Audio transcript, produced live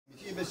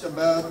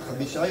בשבת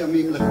 5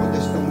 ימים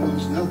לחודש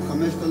תמוז, שנת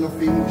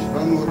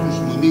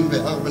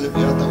 5784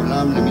 לבריאת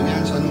העולם,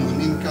 למניין שאנו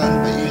מונים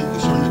כאן בעיר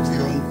ראשון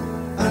לציון.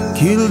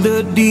 Kill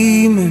the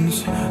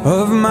demons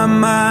of my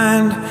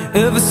mind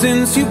ever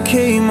since you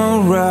came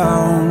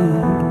around.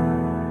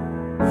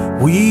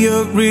 We a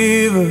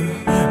river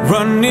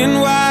running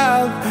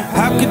wild,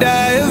 how could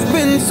I have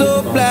been so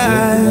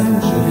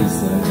blind?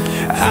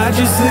 I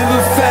just live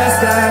a fast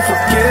life,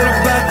 forget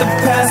about the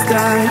past. I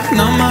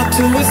numb out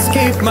to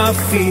escape my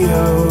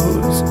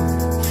fears.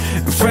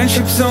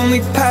 Friendships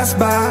only pass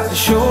by,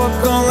 show up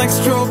gone like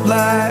strobe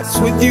lights.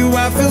 With you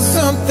I feel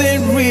something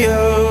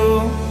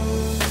real.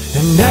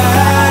 And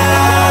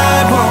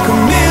I'd walk a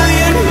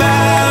million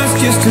miles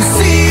just to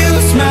see you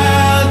smile.